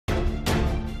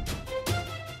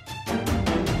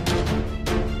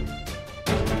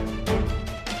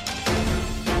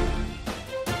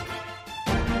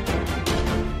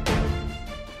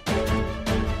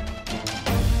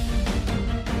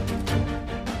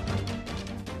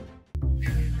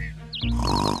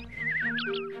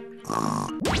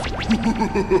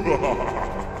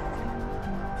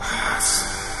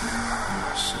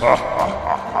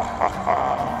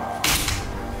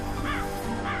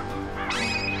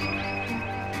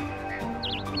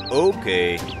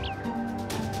Okay.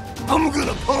 I'm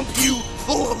gonna pump you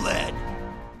full of lead.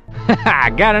 Haha,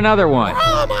 got another one.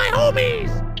 Oh, my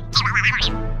homies!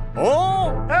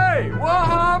 Oh, hey, what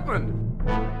happened?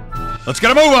 Let's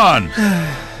get a move on!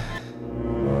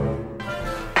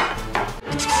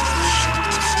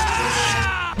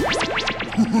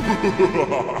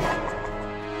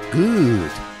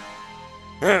 Good.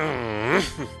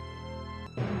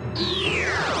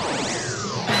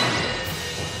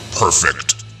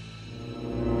 Perfect.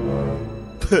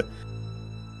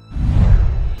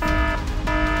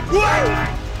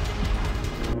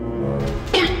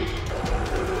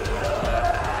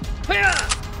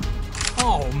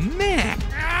 Oh, man.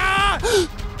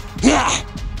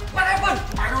 What happened?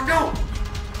 I don't know.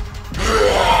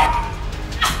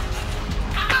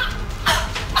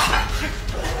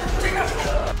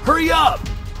 Hurry up!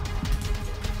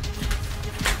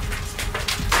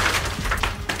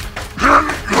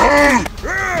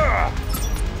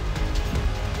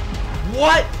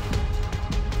 What?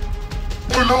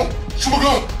 Oh no!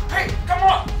 Sugar! Hey, come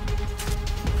on.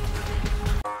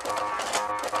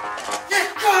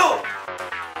 Let's go.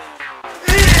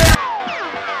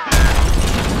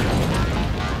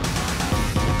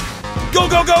 Go,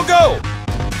 go, go, go!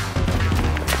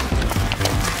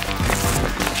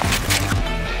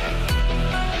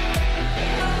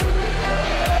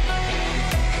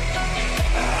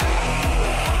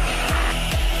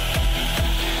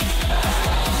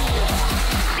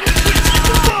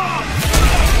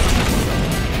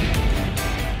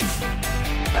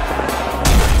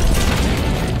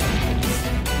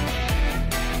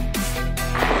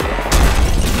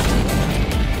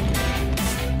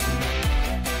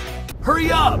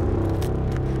 Hurry up!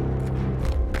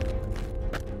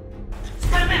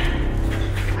 Spiderman.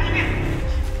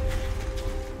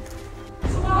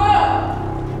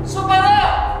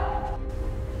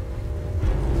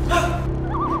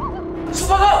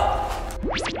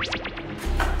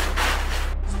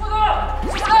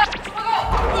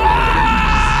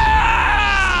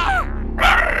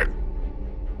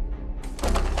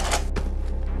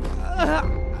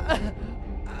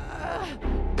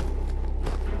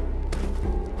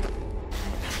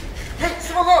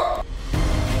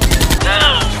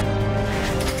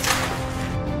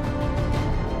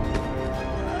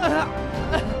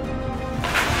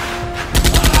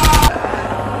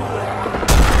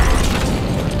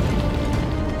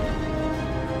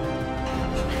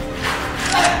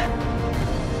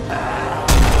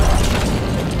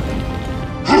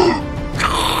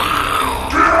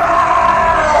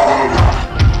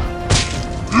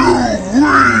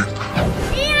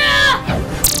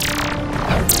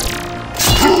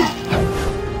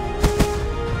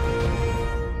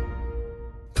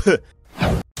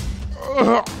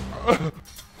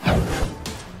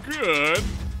 Good.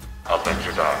 I'll bet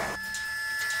you down.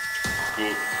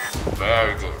 Good.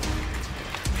 Very good.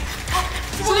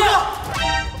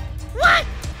 What?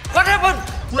 What happened?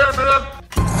 Wait a minute.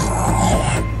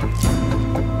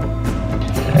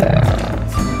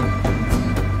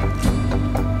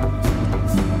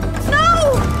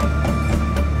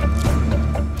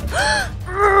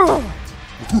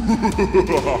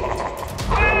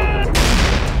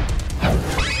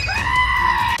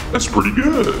 That's pretty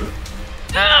good.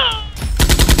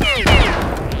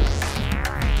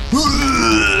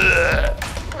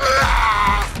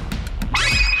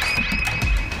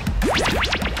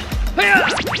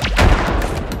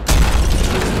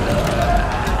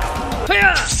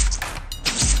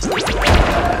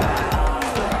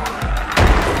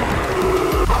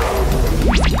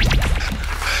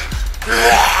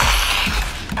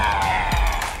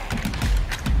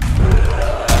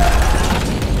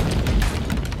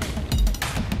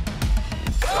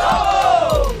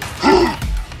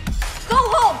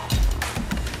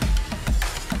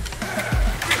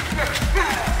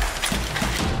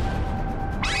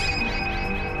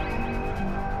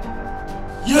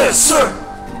 Yes, sir!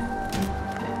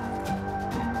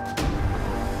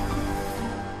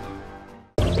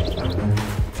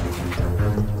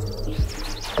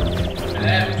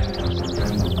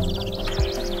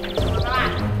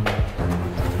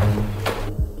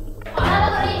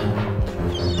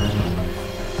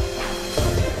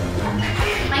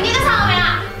 Mày nghĩ cái sao mày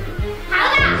à?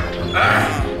 Thả ra!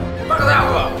 Bắt nó ra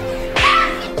rồi.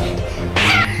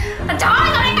 Thằng chó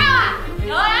mày còn đánh tao à?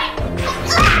 Nhớ đấy!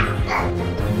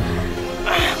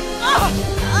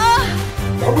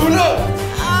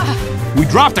 We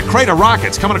dropped a crate of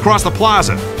rockets coming across the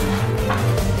plaza.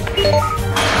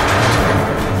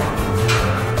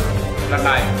 Lần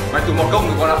này mày tụi một công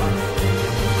được con ạ.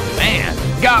 Man,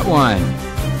 got one.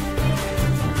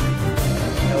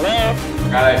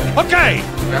 Ra đây. Okay.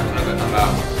 Gác nó gần thằng nào.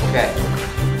 Ok.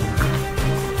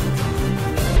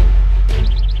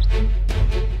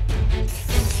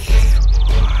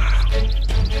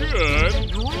 Good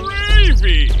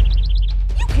gravy.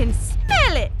 You can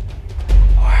smell it.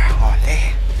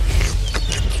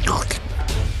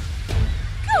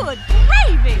 Good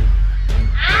gravy.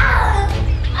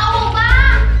 Đau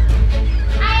quá.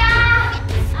 Ai à?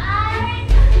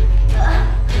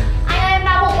 Ai em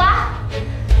đau bụng quá.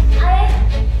 Ai?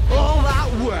 All that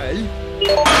way?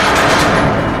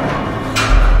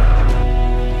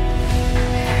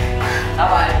 Sao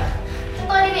vậy? Chúng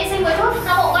tôi đi vệ sinh một chút,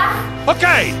 đau bụng quá.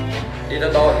 Okay. Đi cho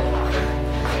tôi.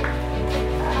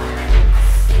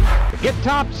 Get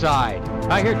topside.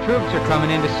 I hear troops are coming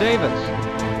in to save us.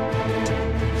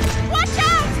 Watch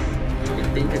out. Bình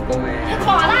tĩnh cho cô mẹ.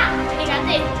 Bỏ ra. Mình làm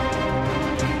gì?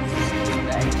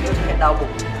 Để trước hết đau bụng.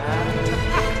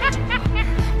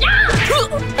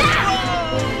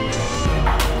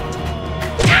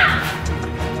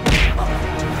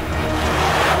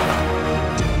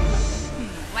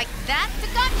 Like that to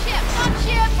gun ship. Gun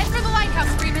ship. Head for the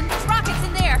lighthouse, Freeman. There's rockets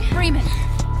in there. Freeman.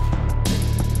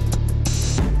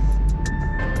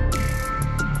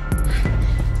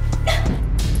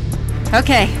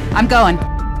 Okay, I'm going.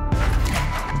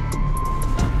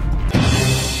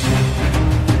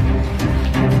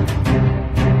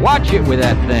 Watch it with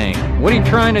that thing. What are you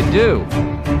trying to do?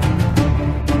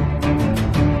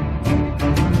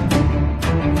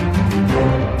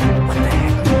 What the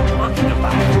heck are you talking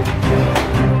about?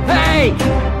 Hey!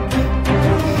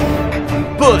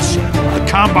 Bush! The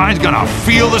combine's gonna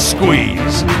feel the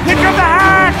squeeze. Here come the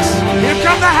hacks! Here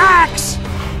come the hacks!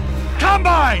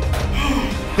 Combine!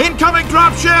 Incoming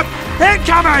dropship!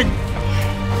 Incoming!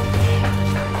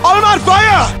 I'm on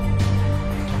fire!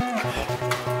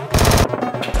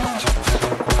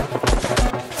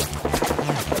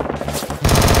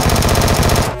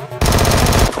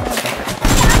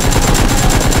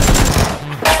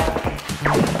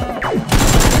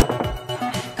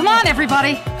 Come on,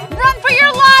 everybody. Run for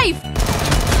your life.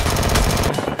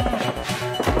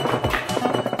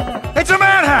 It's a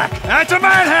man hack! It's a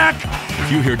man hack!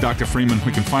 If you hear Dr. Freeman,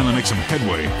 we can finally make some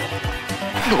headway.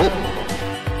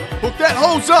 Hook that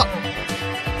hose up!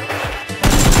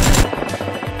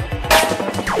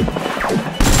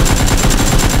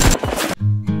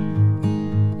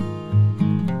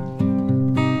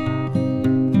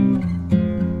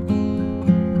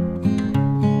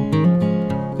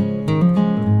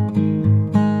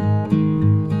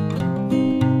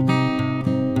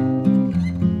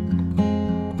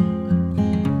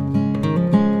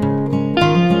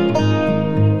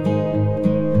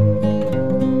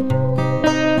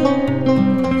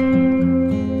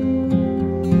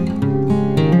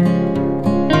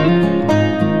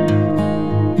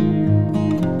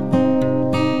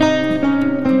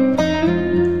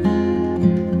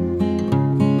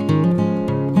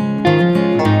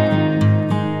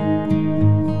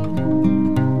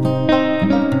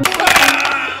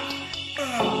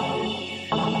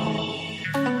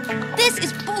 This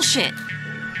is bullshit.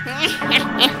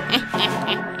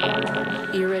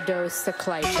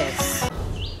 Iridocyclitis.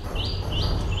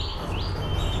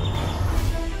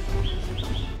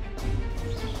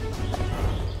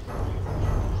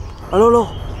 Alo, alo,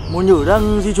 Mùa Nhử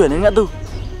đang di chuyển đến ngã tư.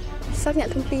 Xác nhận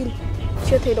thông tin.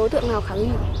 Chưa thấy đối tượng nào khả nghi.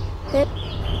 Hết.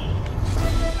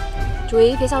 Chú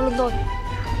ý phía sau lưng tôi.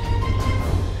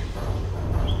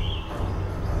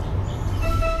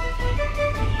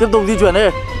 Tiếp tục di chuyển đi.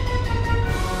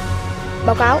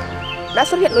 Báo cáo. Đã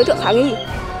xuất hiện đối tượng khả nghi.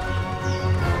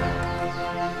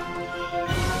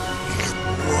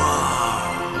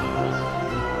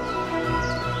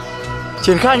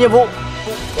 Triển khai nhiệm vụ.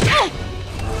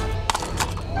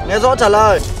 Nghe rõ trả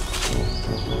lời.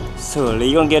 Xử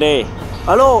lý con kia đi.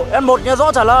 Alo, N1 nghe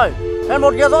rõ trả lời.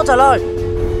 N1 nghe rõ trả lời.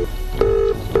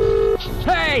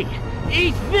 Hey!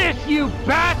 Eat this, you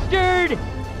bastard!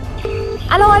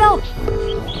 Alo, alo.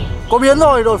 Có biến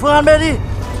rồi, đổi phương án B đi.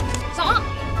 Rõ.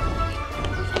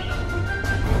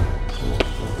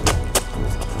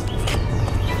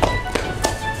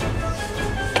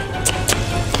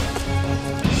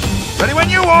 Ready when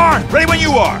you are! Ready when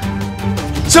you are!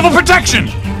 Civil protection!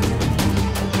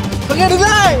 Thằng nghe đứng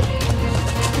lại.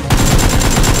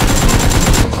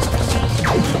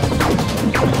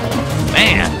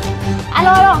 Man!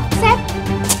 Alo, alo, sếp.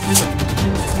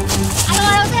 Alo,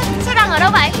 alo, sếp. Sếp đang ở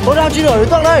đâu vậy? Tôi đang truy đuổi đối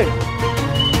tượng đây.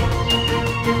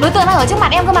 Đối tượng đang ở trước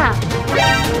mặt em cơ mà.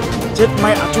 Chết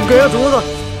mẹ, trúng kế của chúng rồi.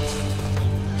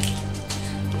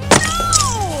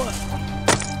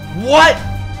 What?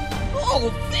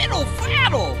 Oh, fiddle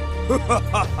faddle!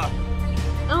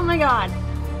 Oh my god.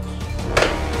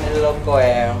 Hello cô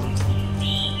em.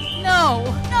 No,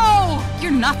 no!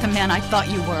 You're not the man I thought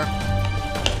you were.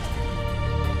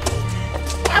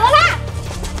 Thả cô ra.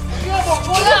 Bỏ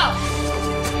cô ra.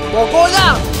 Bỏ cô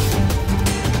ra.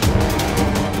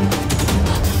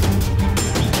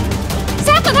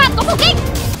 Sếp cẩn thận, có phục kích.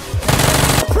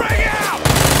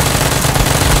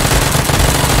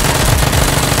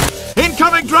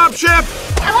 Incoming dropship!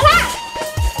 Thả cô ra.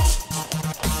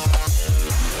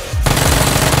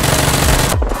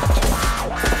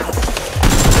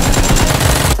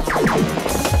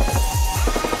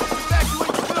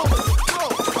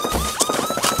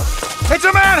 It's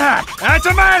a manhack! It's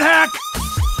a manhack!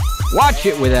 Watch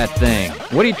it with that thing.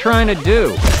 What are you trying to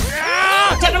do?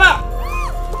 Chạy nó vào.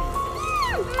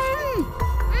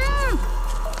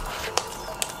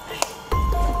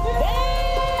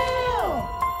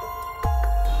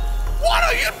 What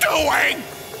are you doing?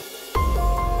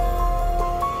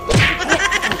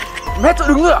 Mét tự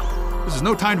đứng nữa. This is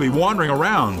no time to be wandering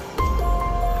around.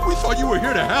 We thought you were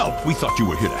here to help. We thought you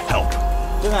were here to help.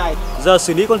 Thưa ngài, giờ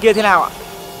xử lý con kia thế nào ạ?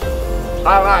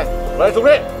 Ngài, lấy súng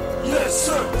đi. Yes,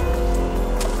 sir.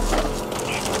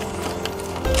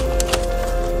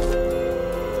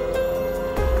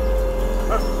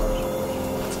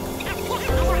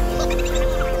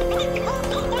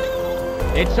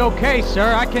 It's okay, sir.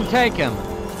 I can take him.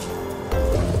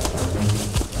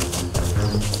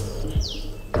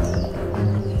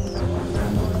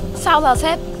 Sao giờ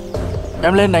sếp?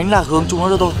 Em lên đánh lạc hướng chúng nó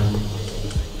cho tôi.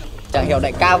 Chẳng hiểu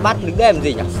đại ca bắt đứng đây làm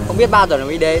gì nhỉ? Không biết bao giờ nó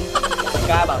mới đến. Đại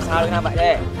ca bảo sao lên vậy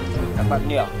đây? Các bạn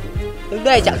nhiều. Đứng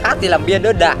đây chẳng khác gì làm biên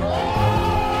đơn đạn.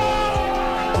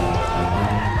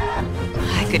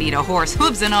 I could eat a horse,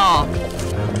 hooves and all.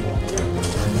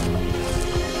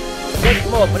 Lên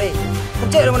một vào đi.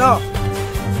 Không chết đâu mà nó.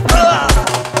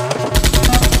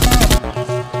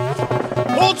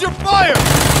 Hold your fire!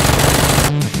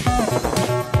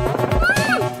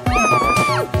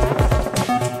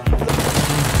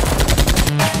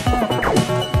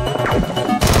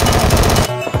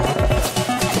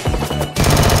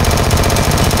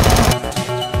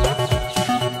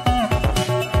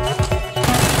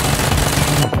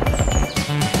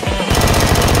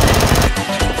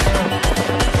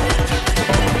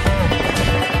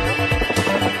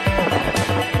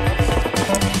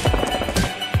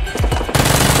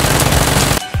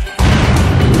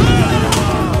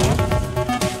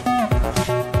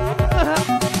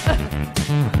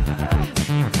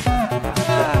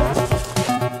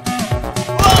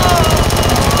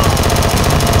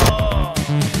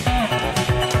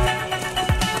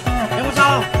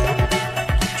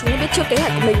 Trước kế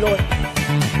hoạch của mình rồi.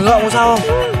 Ngượng có sao không?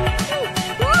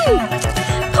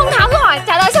 Không tháo rồi,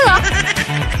 trả lời sao được?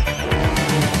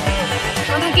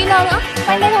 Còn thằng Killer nữa,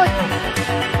 quanh đây thôi.